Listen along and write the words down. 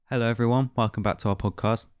Hello everyone, welcome back to our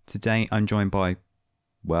podcast. Today I'm joined by,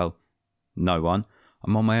 no one.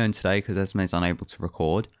 I'm on my own today because Esme's unable to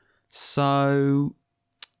record. So,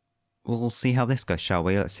 we'll see how this goes, shall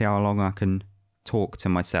we? Let's see how long I can talk to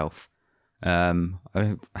myself.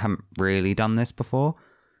 I haven't really done this before.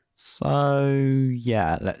 So,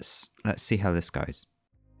 yeah, let's see how this goes.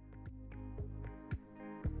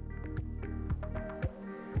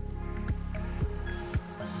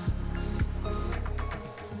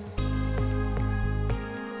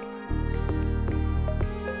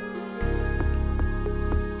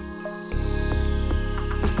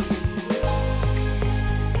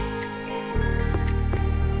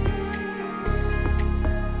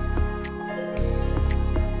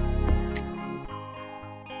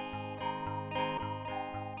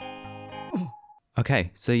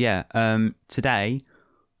 Okay, so yeah, today,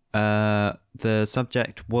 the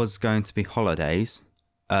subject was going to be holidays.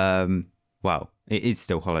 It is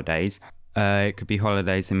still holidays. It could be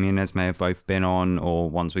holidays that me and Esme have both been on,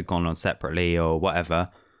 or ones we've gone on separately, or whatever.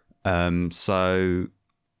 So,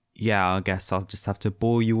 yeah, I guess I'll just have to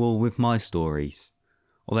bore you all with my stories.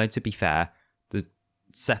 Although, to be fair, the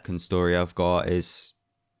second story I've got is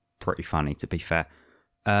pretty funny, to be fair.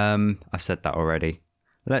 I've said that already.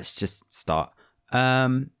 Let's just start.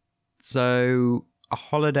 So a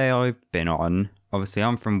holiday I've been on, obviously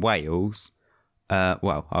I'm from Wales. I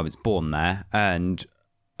was born there, and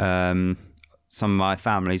some of my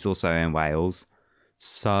family's also in Wales.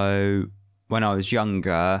 So when I was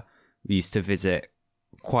younger, we used to visit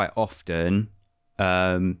quite often.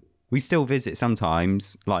 We still visit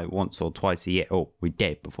sometimes, like once or twice a year. Oh, we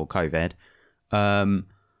did before COVID.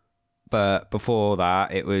 But before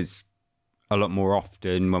that, it was a lot more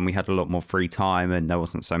often when we had a lot more free time and there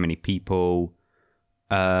wasn't so many people.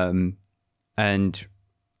 And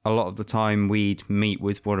a lot of the time we'd meet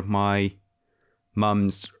with one of my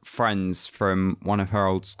mum's friends from one of her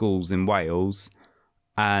old schools in Wales,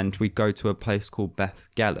 and we'd go to a place called Beth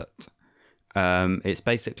Gelert. It's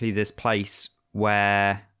basically this place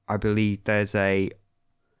where I believe basically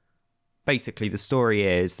the story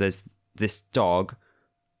is there's this dog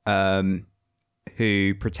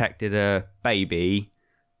who protected a baby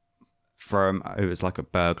from, it was like a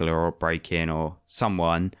burglar or a break-in or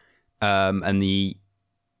someone, and the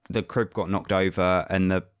crib got knocked over,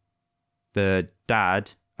 and the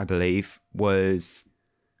dad, I believe, was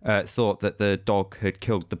thought that the dog had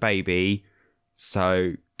killed the baby,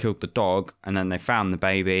 so killed the dog, and then they found the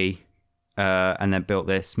baby, and then built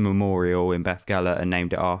this memorial in Beth Gelert and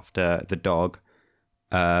named it after the dog.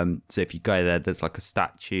 So if you go there, there's like a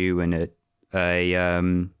statue and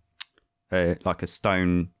like a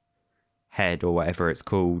stone head or whatever it's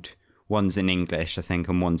called. One's in English, I think,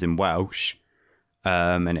 and one's in Welsh.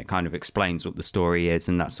 And it kind of explains what the story is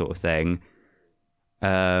and that sort of thing.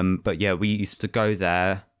 But yeah, we used to go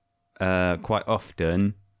there quite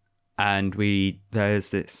often, and there's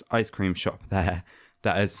this ice cream shop there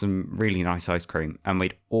that has some really nice ice cream, and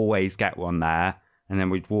we'd always get one there. And then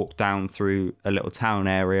we'd walk down through a little town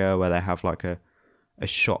area where they have like a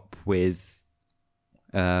shop with,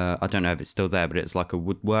 I don't know if it's still there, but it's like a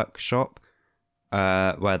woodwork shop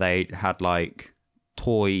where they had like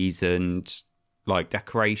toys and like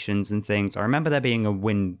decorations and things. I remember there being a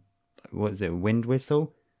wind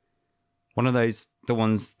whistle? One of those, the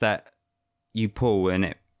ones that you pull and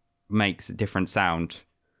it makes a different sound.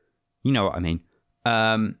 You know what I mean?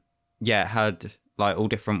 Yeah, it had like all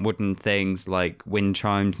different wooden things like wind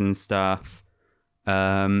chimes and stuff.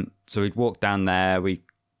 So we'd walk down there,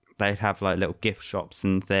 they'd have like little gift shops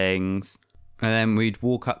and things, and then we'd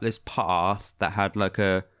walk up this path that had like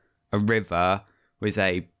a river with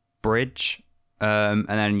a bridge, and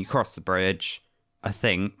then you cross the bridge. I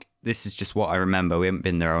think this is just what I remember, we haven't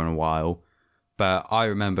been there in a while, but I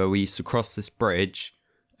remember we used to cross this bridge,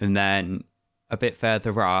 and then a bit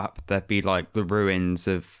further up there'd be like the ruins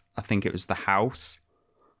of, I think it was the house,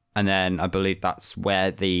 and then I believe that's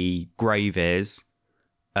where the grave is.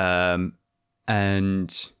 And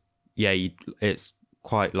yeah, it's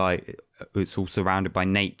quite like, it's all surrounded by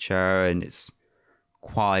nature and it's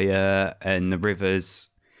quiet, and the rivers,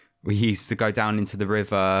 we used to go down into the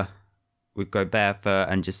river, we'd go barefoot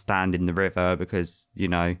and just stand in the river because, you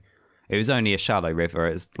know, it was only a shallow river,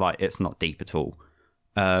 it's not deep at all.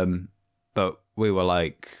 But we were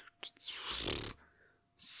like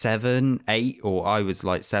 7, 8, or I was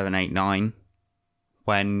like 7, 8, 9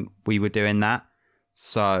 when we were doing that.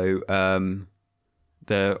 So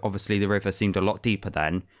obviously the river seemed a lot deeper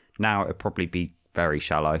then. Now it'd probably be very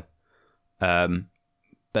shallow.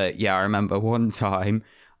 But yeah, I remember one time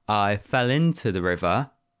I fell into the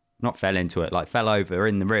river. Not fell into it, like fell over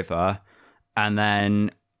in the river. And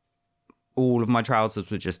then all of my trousers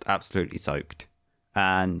were just absolutely soaked.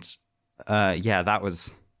 And yeah, that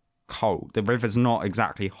was cold. The river's not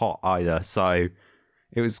exactly hot either, so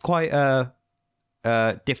it was quite a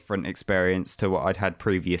different experience to what I'd had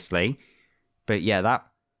previously. But yeah,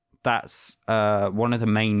 that's one of the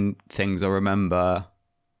main things I remember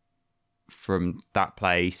from that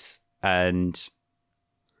place, and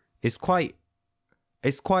it's quite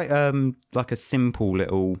like a simple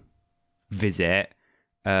little visit.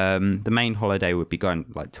 The main holiday would be going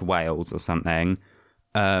like to Wales or something.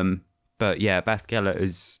 But yeah, Bethgelert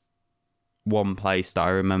is one place that I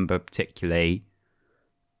remember particularly,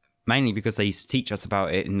 mainly because they used to teach us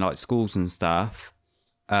about it in like schools and stuff.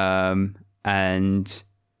 And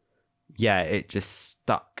yeah, it just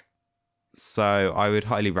stuck. So I would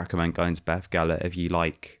highly recommend going to Bethgelert if you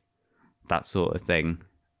like that sort of thing.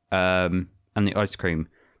 And the ice cream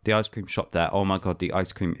shop there, oh my god, the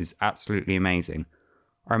ice cream is absolutely amazing.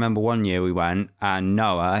 I remember one year we went, and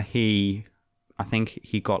Noah, I think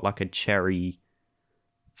he got like a cherry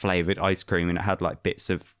flavoured ice cream, and it had like bits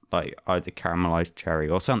of like either caramelised cherry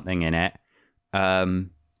or something in it. And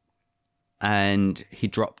he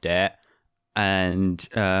dropped it, and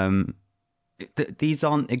these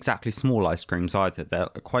aren't exactly small ice creams either. They're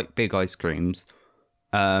quite big ice creams,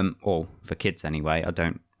 or for kids anyway. I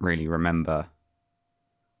don't really remember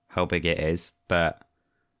how big it is, but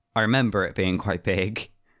I remember it being quite big.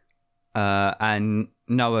 And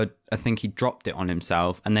Noah, I think he dropped it on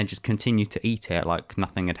himself and then just continued to eat it like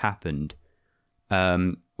nothing had happened,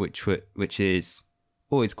 which is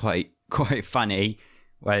always quite funny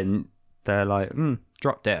when they're like,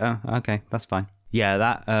 dropped it. Oh, okay, that's fine.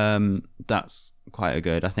 Yeah, that's quite a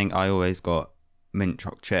good. I think I always got mint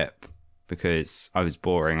choc chip because I was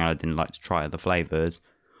boring and I didn't like to try other flavours.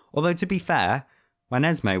 Although, to be fair, when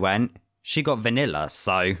Esme went, she got vanilla,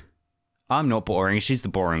 so I'm not boring, she's the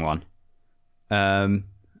boring one. And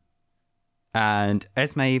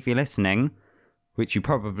Esme, if you're listening, which you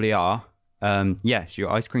probably are, yes, your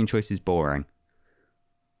ice cream choice is boring.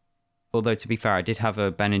 Although, to be fair, I did have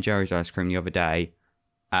a Ben & Jerry's ice cream the other day,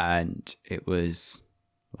 and it was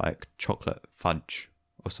like chocolate fudge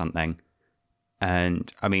or something.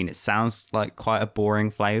 And, I mean, it sounds like quite a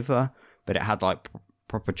boring flavour, but it had like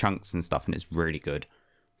proper chunks and stuff, and it's really good.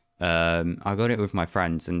 I got it with my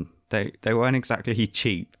friends, and they weren't exactly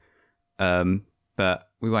cheap, but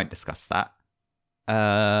we won't discuss that.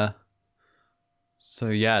 So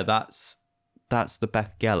yeah, that's the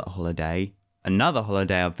Bethgelert holiday. Another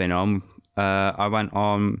holiday I've been on, I went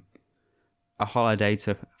on a holiday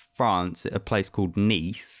to France at a place called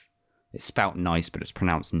Nice. It's spelt nice, but it's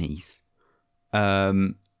pronounced Nice.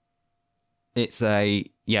 It's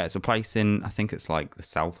a place in, I think it's like the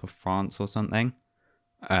south of France or something.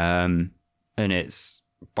 And it's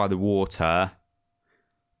by the water.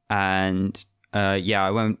 And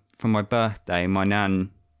I went for my birthday. My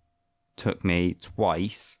nan took me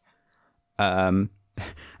twice. And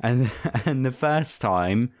the first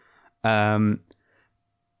time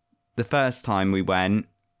we went,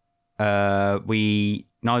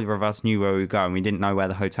 neither of us knew where we were going. We didn't know where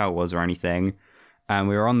the hotel was or anything. And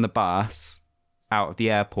we were on the bus out of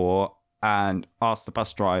the airport and asked the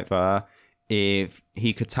bus driver if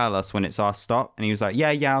he could tell us when it's our stop. And he was like,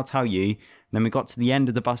 yeah, I'll tell you. And then we got to the end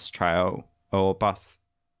of the bus trail or bus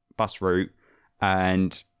route,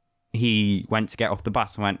 and he went to get off the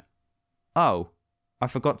bus and went, oh, I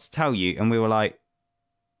forgot to tell you. And we were like,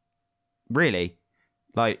 really?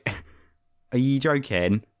 Like, are you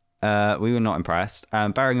joking? We were not impressed.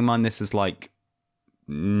 Bearing in mind this is like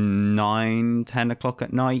 9-10 o'clock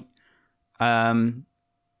at night. And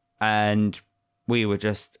we were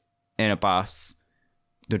just in a bus,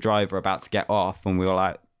 the driver about to get off, and we were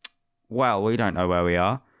like, well, we don't know where we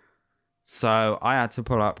are. So I had to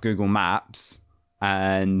pull up Google Maps,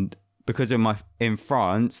 and because in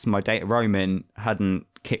France, my data roaming hadn't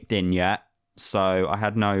kicked in yet, so I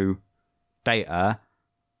had no data.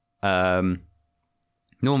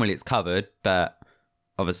 Normally it's covered, but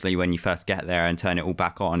obviously when you first get there and turn it all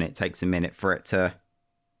back on, it takes a minute for it to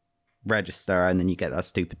register, and then you get that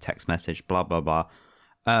stupid text message, blah, blah, blah.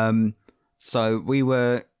 So we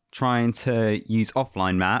were trying to use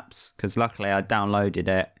offline maps, because luckily I downloaded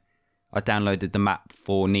it. I downloaded the map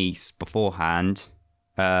for Nice beforehand,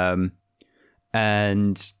 and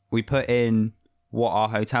we put in what our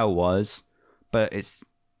hotel was, but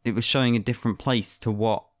it was showing a different place to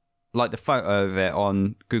what, like the photo of it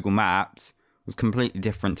on Google Maps was completely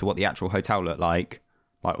different to what the actual hotel looked like.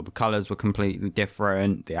 Like all the colours were completely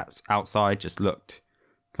different. The outside just looked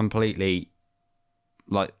completely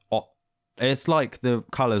like, it's like the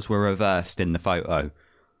colours were reversed in the photo.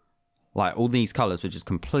 Like, all these colours were just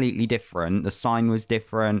completely different. The sign was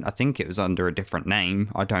different. I think it was under a different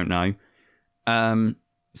name. I don't know.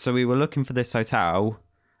 So we were looking for this hotel,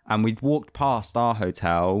 and we'd walked past our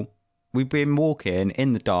hotel. We'd been walking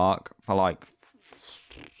in the dark for like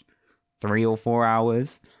 3 or 4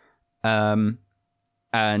 hours. And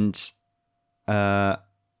my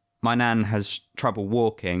nan has trouble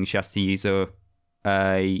walking. She has to use a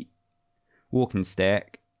walking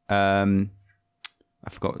stick. I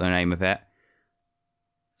forgot the name of it.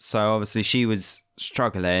 So obviously she was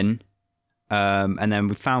struggling. And then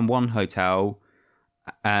we found one hotel,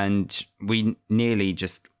 and we nearly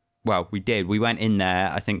we did. We went in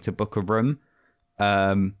there, I think, to book a room,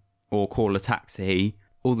 or call a taxi.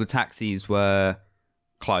 All the taxis were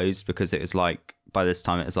closed because it was like, by this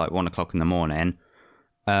time it was like 1 o'clock in the morning.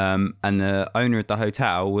 And the owner of the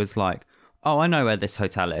hotel was like, "Oh, I know where this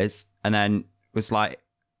hotel is," and then was like,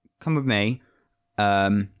 "Come with me."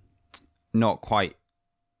 Not quite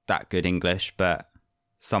that good English, but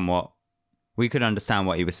somewhat. We could understand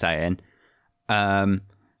what he was saying.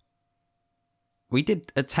 We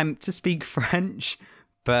did attempt to speak French,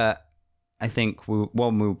 but I think we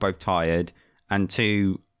were both tired, and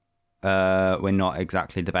 2, we're not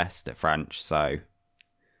exactly the best at French, so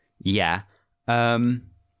yeah.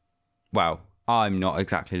 Well, I'm not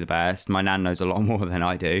exactly the best. My nan knows a lot more than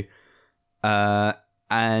I do.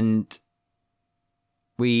 And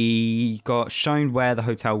we got shown where the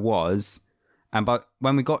hotel was, and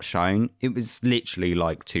when we got shown, it was literally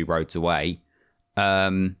like 2 roads away.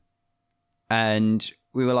 And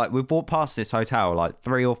we were like, we've walked past this hotel like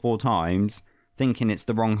 3 or 4 times, thinking it's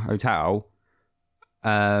the wrong hotel.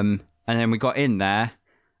 And then we got in there,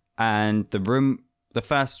 and the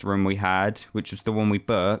first room we had, which was the one we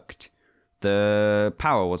booked, the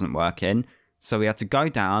power wasn't working. So we had to go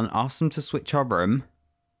down, ask them to switch our room.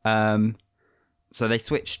 So they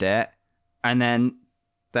switched it, and then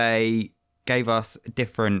they gave us a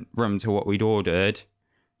different room to what we'd ordered.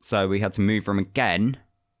 So we had to move room again.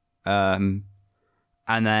 And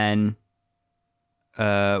then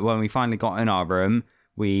when we finally got in our room,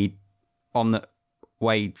 on the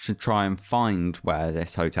way to try and find where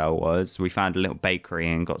this hotel was, we found a little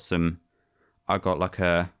bakery and I got like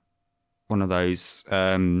one of those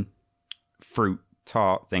fruit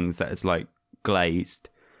tart things that is like glazed.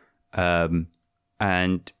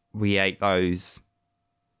 And we ate those,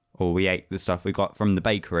 or we ate the stuff we got from the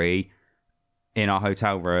bakery in our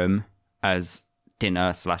hotel room as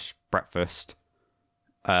dinner / breakfast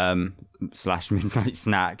 / midnight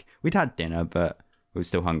snack. We'd had dinner, but we were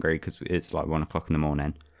still hungry because it's like 1 o'clock in the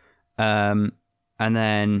morning. And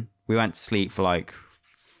then we went to sleep for like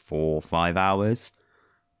 4 or 5 hours.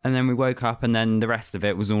 And then we woke up, and then the rest of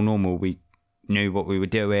it was all normal. We knew what we were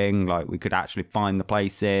doing. Like, we could actually find the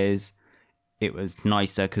places. It was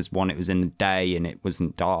nicer because, 1, it was in the day and it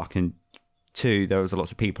wasn't dark. And 2, there was a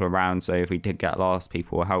lot of people around. So if we did get lost,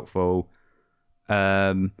 people were helpful.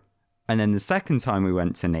 And then the second time we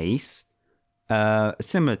went to Nice, a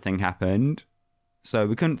similar thing happened. So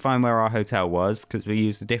we couldn't find where our hotel was because we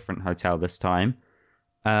used a different hotel this time.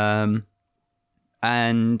 And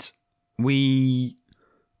we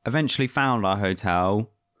eventually found our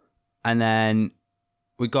hotel, and then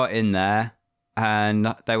we got in there,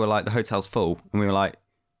 and they were like, the hotel's full. And we were like,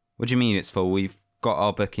 what do you mean it's full? We've got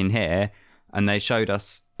our booking here. And they showed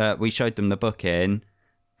us, we showed them the booking,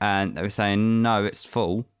 and they were saying, no, it's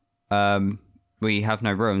full. We have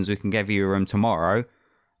no rooms. We can give you a room tomorrow.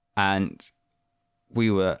 And we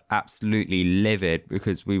were absolutely livid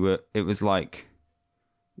because it was like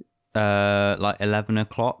 11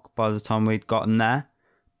 o'clock by the time we'd gotten there.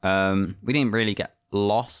 We didn't really get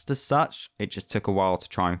lost as such. It just took a while to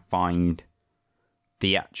try and find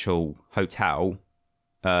the actual hotel.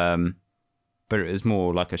 But it was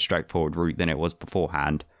more like a straightforward route than it was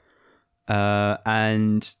beforehand.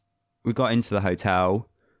 And we got into the hotel.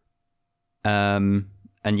 And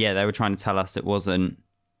yeah, they were trying to tell us it wasn't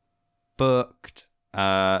booked.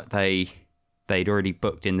 They'd already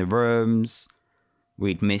booked in the rooms.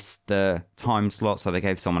 We'd missed the time slot, so they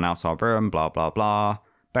gave someone else our room, blah, blah, blah.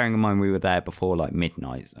 Bearing in mind we were there before like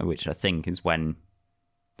midnight, which I think is when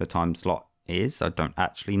the time slot is. I don't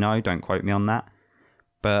actually know. Don't quote me on that.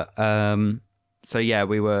 But, so yeah,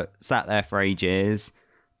 we were sat there for ages.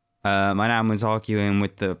 My nan was arguing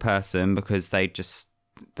with the person because they just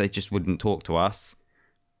wouldn't talk to us.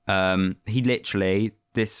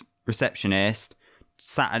 This receptionist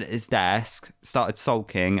sat at his desk, started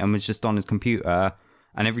sulking, and was just on his computer.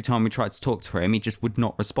 And every time we tried to talk to him, he just would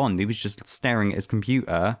not respond. He was just staring at his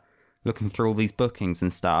computer, looking through all these bookings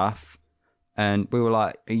and stuff. And we were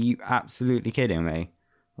like, are you absolutely kidding me?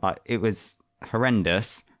 Like, it was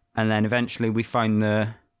horrendous. And then eventually we phoned the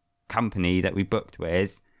company that we booked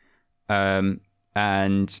with, and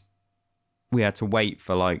we had to wait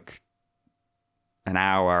for like an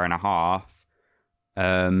hour and a half.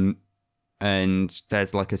 And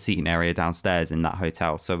there's like a seating area downstairs in that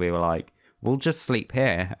hotel. So we were like, we'll just sleep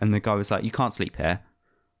here. And the guy was like, you can't sleep here.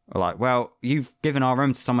 We're like, well, you've given our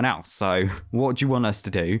room to someone else. So what do you want us to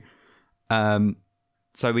do?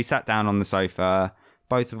 So we sat down on the sofa.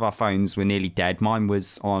 Both of our phones were nearly dead. Mine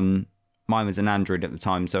was an Android at the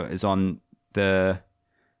time, so it was on the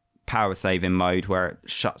power saving mode where it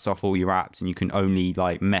shuts off all your apps and you can only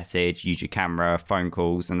like message, use your camera, phone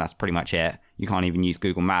calls, and that's pretty much it. You can't even use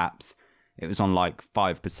Google Maps. It was on like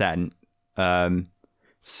 5%.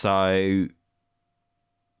 So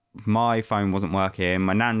my phone wasn't working.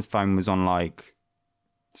 My nan's phone was on like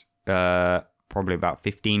probably about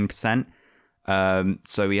 15%.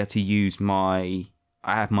 So we had to use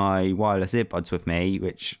I had my wireless earbuds with me,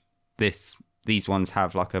 which these ones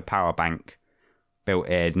have like a power bank built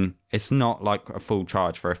in. It's not like a full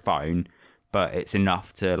charge for a phone, but it's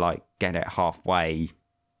enough to like get it halfway,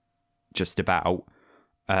 just about.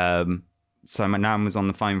 So my nan was on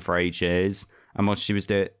the phone for ages, and while she was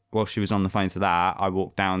on the phone to that, I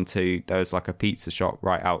walked down to, there was like a pizza shop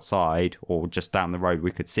right outside, or just down the road we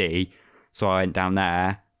could see. So I went down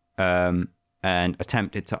there, and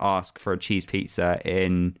attempted to ask for a cheese pizza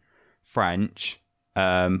in French.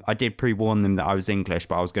 I did pre-warn them that I was English,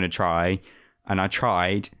 but I was going to try, and I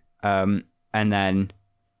tried. And then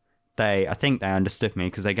I think they understood me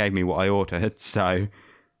because they gave me what I ordered. So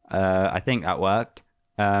I think that worked.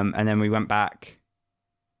 And then we went back.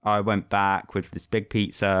 I went back with this big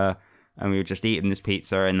pizza, and we were just eating this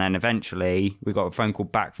pizza. And then eventually we got a phone call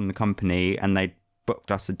back from the company, and they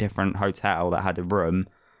booked us a different hotel that had a room.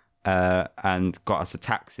 And got us a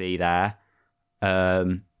taxi there.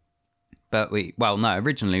 But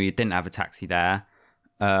originally we didn't have a taxi there.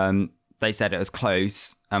 They said it was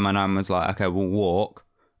close, and my nan was like, okay, we'll walk.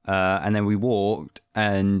 And then we walked,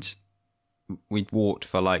 and we walked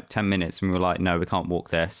for like 10 minutes, and we were like, no, we can't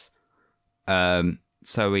walk this.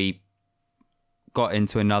 So we got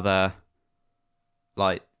into another,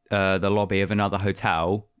 like, the lobby of another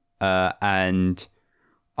hotel, and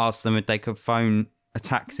asked them if they could phone a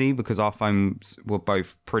taxi, because our phones were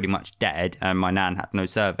both pretty much dead and my nan had no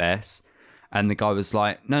service. And the guy was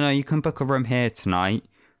like, no, you can book a room here tonight.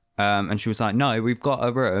 And she was like, no, we've got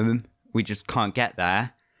a room, we just can't get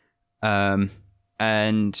there. And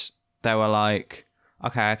they were like,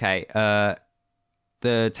 okay,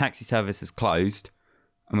 the taxi service is closed.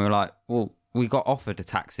 And we were like, well, we got offered a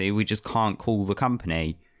taxi, we just can't call the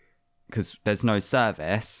company because there's no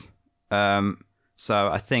service. So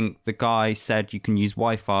I think the guy said you can use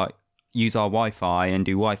our Wi-Fi and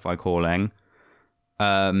do Wi-Fi calling.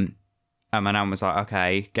 And my nan was like,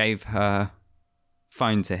 okay, gave her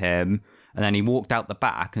phone to him. And then he walked out the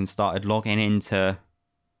back and started logging into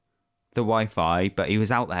the Wi-Fi. But he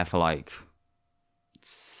was out there for like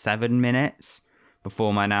 7 minutes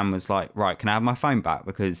before my nan was like, right, can I have my phone back?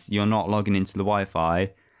 Because you're not logging into the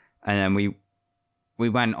Wi-Fi. And then we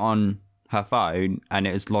went on her phone, and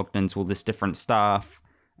it was logged into all this different stuff,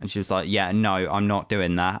 and she was like, yeah, no, I'm not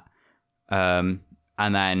doing that. And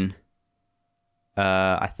then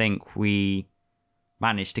I think we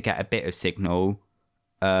managed to get a bit of signal,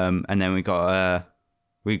 and then we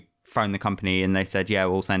phoned the company, and they said, yeah,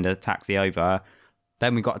 we'll send a taxi over.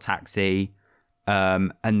 Then we got a taxi,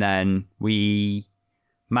 and then we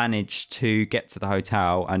managed to get to the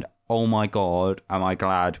hotel, and oh my god, am I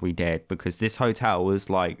glad we did, because this hotel was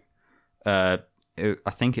like, I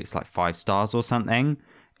think it's like 5 stars or something.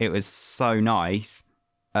 It was so nice.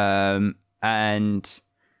 And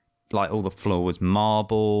like all the floor was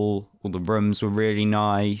marble, all the rooms were really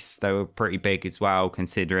nice. They were pretty big as well,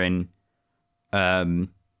 considering there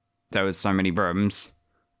was so many rooms.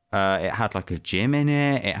 It had like a gym in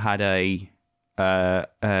it. It had a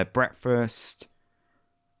breakfast.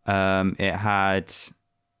 It had,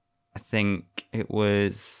 I think it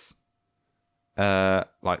was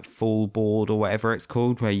like full board or whatever it's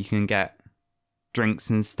called, where you can get drinks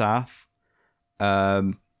and stuff.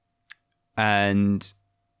 And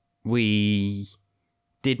we'd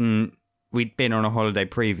been on a holiday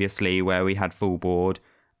previously where we had full board,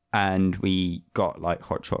 and we got like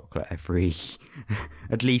hot chocolate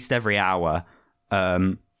at least every hour.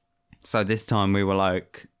 So this time we were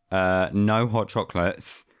like, no hot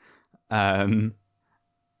chocolates. And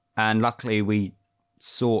luckily we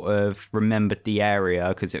sort of remembered the area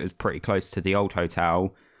because it was pretty close to the old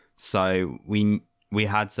hotel. So we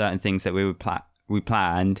had certain things that we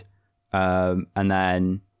planned. And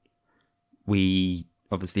then we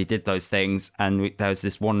obviously did those things, and there was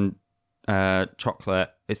this one chocolate.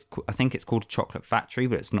 I think it's called a chocolate factory,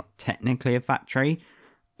 but it's not technically a factory.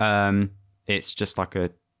 It's just like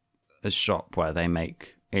a shop where they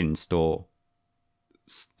make in-store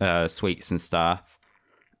sweets and stuff.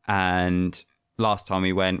 And last time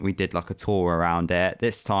we went, we did like a tour around it.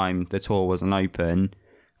 This time the tour wasn't open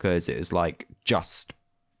because it was like just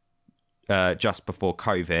before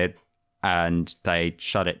COVID, and they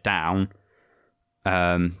shut it down,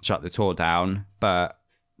 shut the tour down. But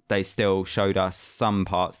they still showed us some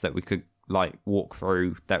parts that we could like walk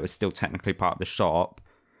through that was still technically part of the shop.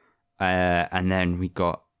 And then we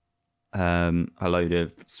got a load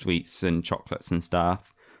of sweets and chocolates and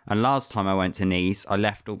stuff. And last time I went to Nice, I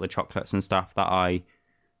left all the chocolates and stuff that I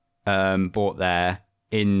bought there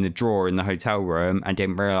in the drawer in the hotel room, and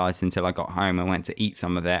didn't realise until I got home and went to eat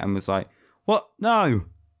some of it and was like, what? No!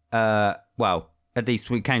 Well, at least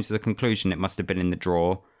we came to the conclusion it must have been in the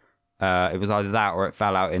drawer. It was either that or it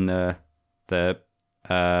fell out in the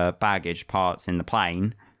baggage parts in the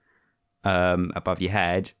plane above your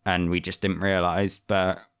head, and we just didn't realise,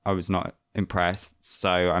 but I was not impressed. So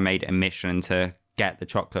I made it a mission to get the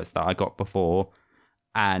chocolates that I got before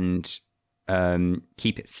and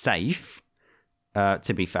keep it safe.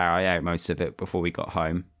 To be fair, I ate most of it before we got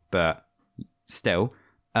home, but still.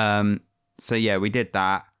 So yeah, we did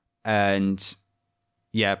that, and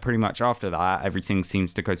yeah, pretty much after that, everything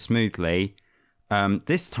seems to go smoothly.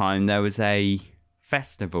 This time there was a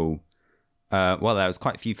festival. Well, there was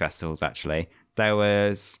quite a few festivals actually. There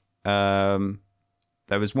was one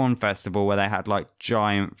festival where they had like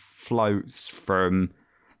giant floats from.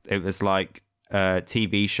 It was like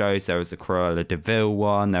TV shows. There was a Cruella de Vil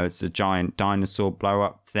one. There was a giant dinosaur blow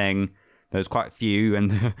up thing. There was quite a few,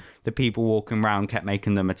 and the people walking around kept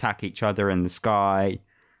making them attack each other in the sky.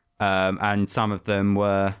 And some of them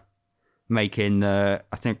were making I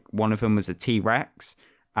think one of them was a T-Rex,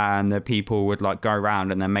 and the people would like go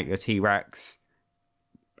around and then make the T-Rex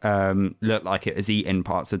look like it was eating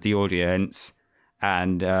parts of the audience.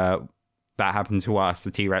 And that happened to us.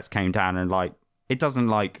 The T-Rex came down and like, it doesn't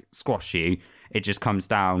like squash you. It just comes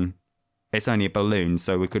down. It's only a balloon,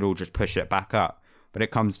 so we could all just push it back up. But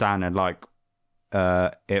it comes down and like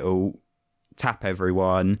it'll tap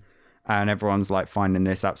everyone. And everyone's like finding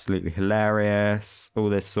this absolutely hilarious. All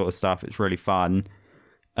this sort of stuff. It's really fun.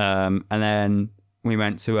 And then we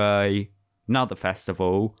went to another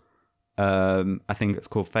festival. I think it's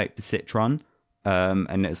called Fake the Citron.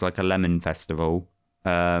 And it's like a lemon festival.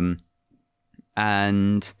 And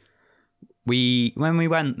when we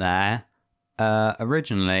went there,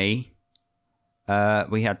 originally,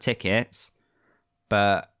 we had tickets,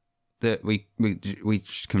 but we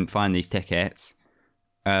just couldn't find these tickets.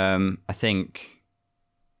 I think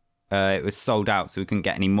it was sold out, so we couldn't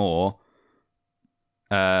get any more.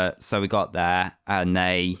 So we got there,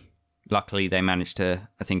 and luckily they managed to,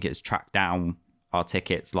 I think it's tracked down our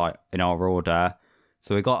tickets like in our order.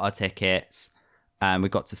 So we got our tickets, and we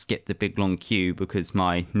got to skip the big long queue because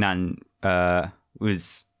my nan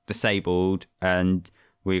was disabled, and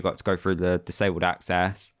we got to go through the disabled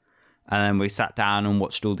access. And then we sat down and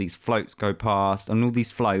watched all these floats go past, and all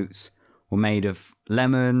these floats were made of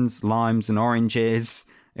lemons, limes, and oranges.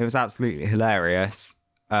 It was absolutely hilarious.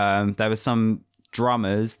 There were some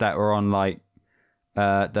drummers that were on like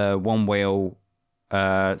the one wheel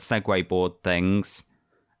Segway board things,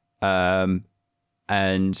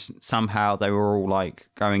 and somehow they were all like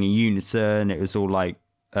going in unison. It was all like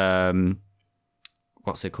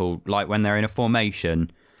what's it called? Like when they're in a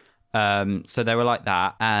formation. So they were like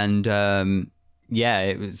that, and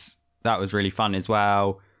yeah, that was really fun as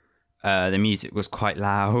well. The music was quite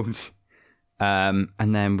loud, and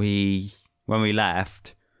then when we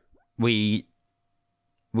left, we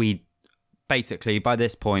basically, by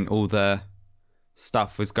this point, all the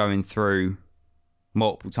stuff was going through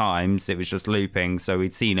multiple times. It was just looping, so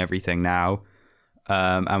we'd seen everything now,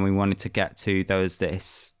 and we wanted to get to, there was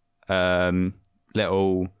this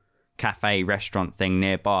little cafe restaurant thing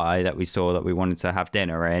nearby that we saw that we wanted to have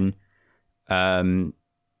dinner in, and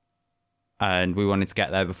we wanted to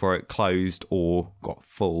get there before it closed or got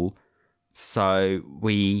full. So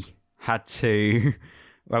we had to,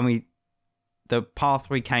 the path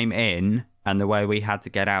we came in and the way we had to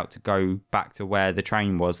get out to go back to where the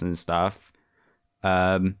train was and stuff,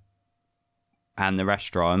 and the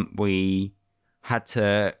restaurant, we had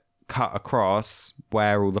to cut across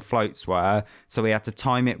where all the floats were. So we had to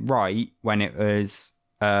time it right when it was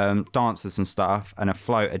dancers and stuff, and a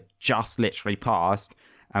float had just literally passed,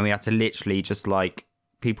 and we had to literally just like,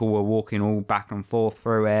 people were walking all back and forth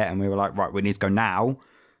through it, and we were like, right, we need to go now.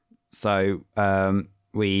 So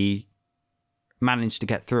we managed to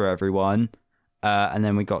get through everyone. And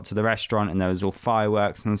then we got to the restaurant and there was all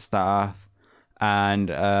fireworks and stuff. And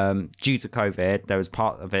due to COVID, there was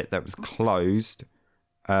part of it that was closed.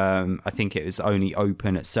 I think it was only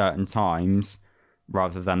open at certain times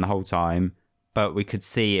rather than the whole time. But we could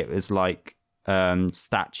see it was like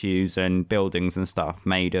statues and buildings and stuff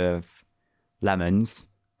made of lemons.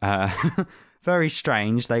 Very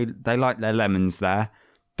strange. They like their lemons there.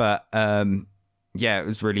 But yeah, it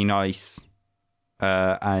was really nice.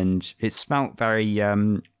 And it smelt very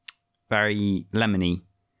very lemony.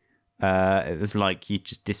 It was like you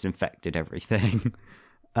just disinfected everything.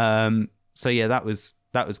 So yeah, that was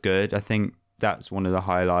good. I think that's one of the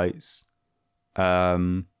highlights.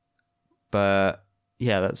 But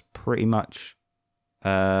yeah, that's pretty much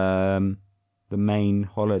the main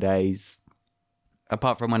holidays.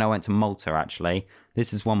 Apart from when I went to Malta, actually.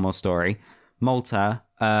 This is one more story. Malta,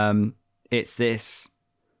 it's this...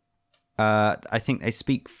 I think they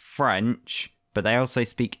speak French, but they also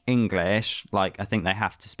speak English. Like, I think they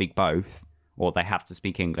have to speak both. Or they have to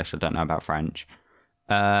speak English. I don't know about French.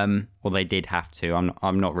 Or they did have to.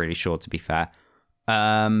 I'm not really sure, to be fair.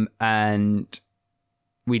 And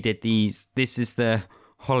we did these... This is the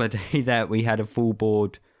holiday that we had a full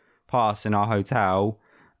board pass in our hotel.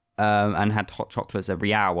 And had hot chocolates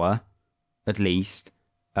every hour, at least.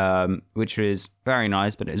 Which was very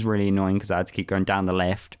nice, but it was really annoying because I had to keep going down the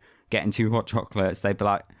lift, getting 2 hot chocolates. They'd be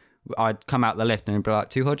like, I'd come out the lift and they'd be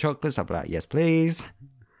like, 2 hot chocolates? I'd be like, yes, please.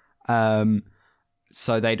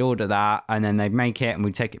 So they'd order that and then they'd make it and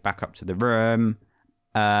we'd take it back up to the room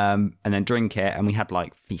and then drink it. And we had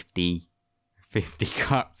like 50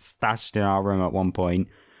 cups stashed in our room at one point.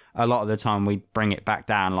 A lot of the time we'd bring it back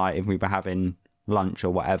down, like if we were having lunch or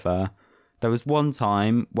whatever. There was one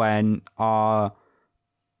time when our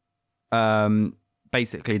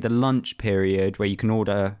basically the lunch period where you can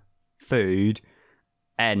order food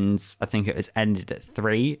ends, I think it was ended at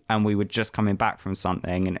 3 and we were just coming back from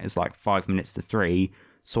something and it was like 5 minutes to 3,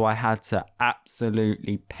 so I had to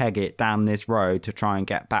absolutely peg it down this road to try and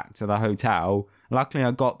get back to the hotel. Luckily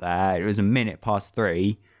I got there, it was a minute past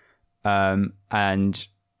 3, and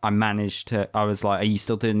I managed to, I was like, are you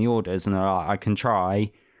still doing the orders? And they're like, I can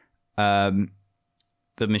try. The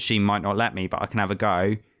machine might not let me, but I can have a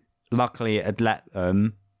go. Luckily, it had let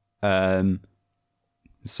them.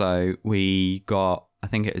 So we got, I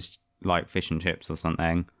think it was like fish and chips or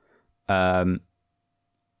something. And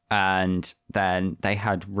then they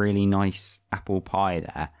had really nice apple pie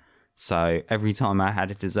there. So every time I had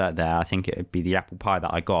a dessert there, I think it would be the apple pie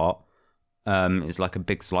that I got. It's like a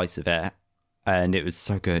big slice of it. And it was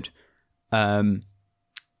so good.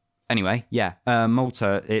 Anyway, yeah,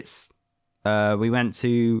 Malta, it's... we went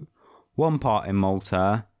to one part in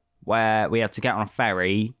Malta where we had to get on a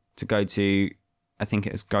ferry to go to, I think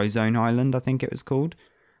it was Gozo Island, I think it was called.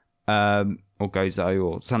 Or Gozo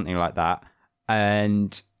or something like that.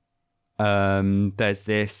 And there's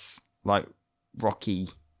this, like, rocky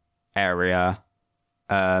area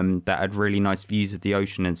that had really nice views of the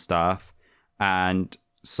ocean and stuff. And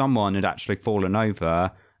someone had actually fallen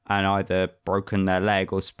over and either broken their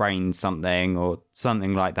leg or sprained something or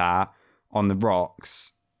something like that on the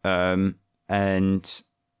rocks. And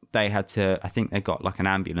they had to, I think they got like an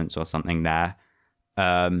ambulance or something there.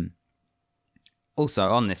 Also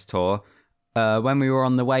on this tour, when we were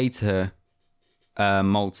on the way to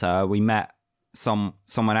Malta, we met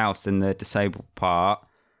someone else in the disabled part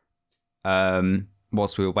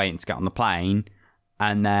whilst we were waiting to get on the plane.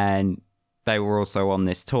 And then they were also on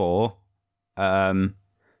this tour.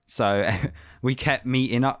 So we kept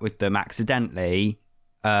meeting up with them accidentally.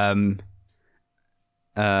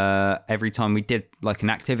 Every time we did like an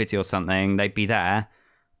activity or something, they'd be there.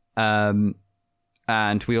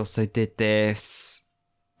 And we also did this,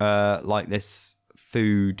 like this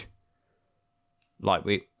food, like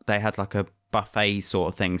they had like a buffet sort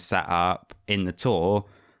of thing set up in the tour,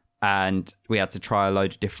 and we had to try a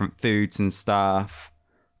load of different foods and stuff.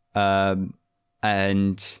 And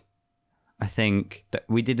I think that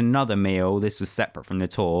we did another meal. This was separate from the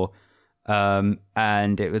tour.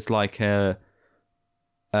 And it was like it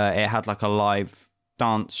had like a live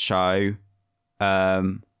dance show,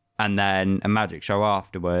 and then a magic show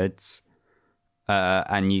afterwards.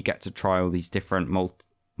 And you get to try all these different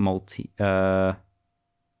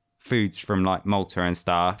foods from like Malta and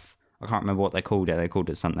stuff. I can't remember what they called it. They called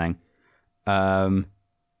it something. And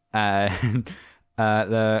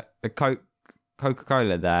the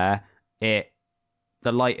Coca-Cola there,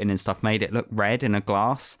 the lighting and stuff made it look red in a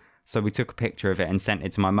glass. So we took a picture of it and sent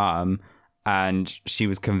it to my mum, and she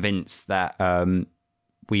was convinced that I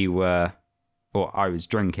was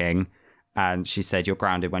drinking, and she said, "You're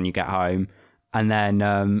grounded when you get home." And then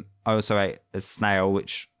I also ate a snail,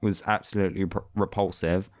 which was absolutely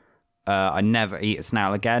repulsive. I never eat a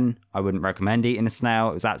snail again. I wouldn't recommend eating a snail.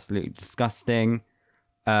 It was absolutely disgusting.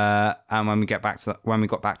 And when we got back to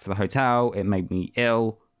the hotel, it made me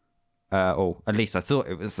ill. Or at least I thought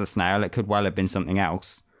it was the snail. It could well have been something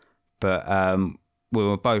else. But we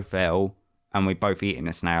were both ill, and we both eaten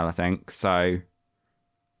a snail, I think. So,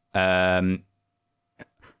 my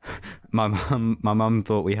mum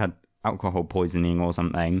thought we had alcohol poisoning or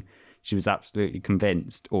something. She was absolutely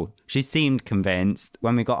convinced, or she seemed convinced.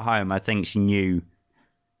 When we got home, I think she knew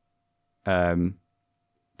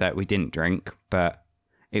that we didn't drink, but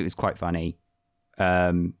it was quite funny.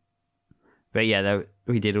 But yeah,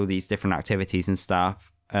 we did all these different activities and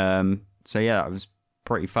stuff. So yeah, that was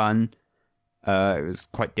pretty fun. It was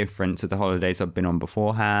quite different to the holidays I've been on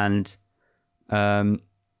beforehand.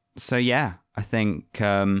 So yeah, I think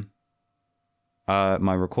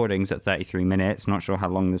my recording's at 33 minutes. Not sure how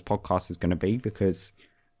long this podcast is going to be because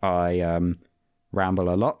I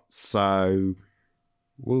ramble a lot. So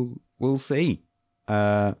we'll see.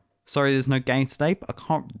 Sorry, there's no game today, but I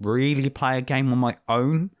can't really play a game on my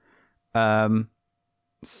own.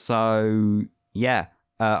 So yeah,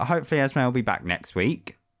 hopefully Esme will be back next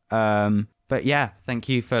week. But yeah, thank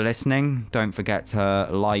you for listening. Don't forget to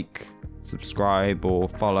like, subscribe, or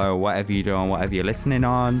follow, whatever you do on whatever you're listening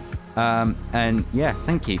on. And yeah,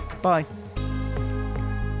 thank you. Bye.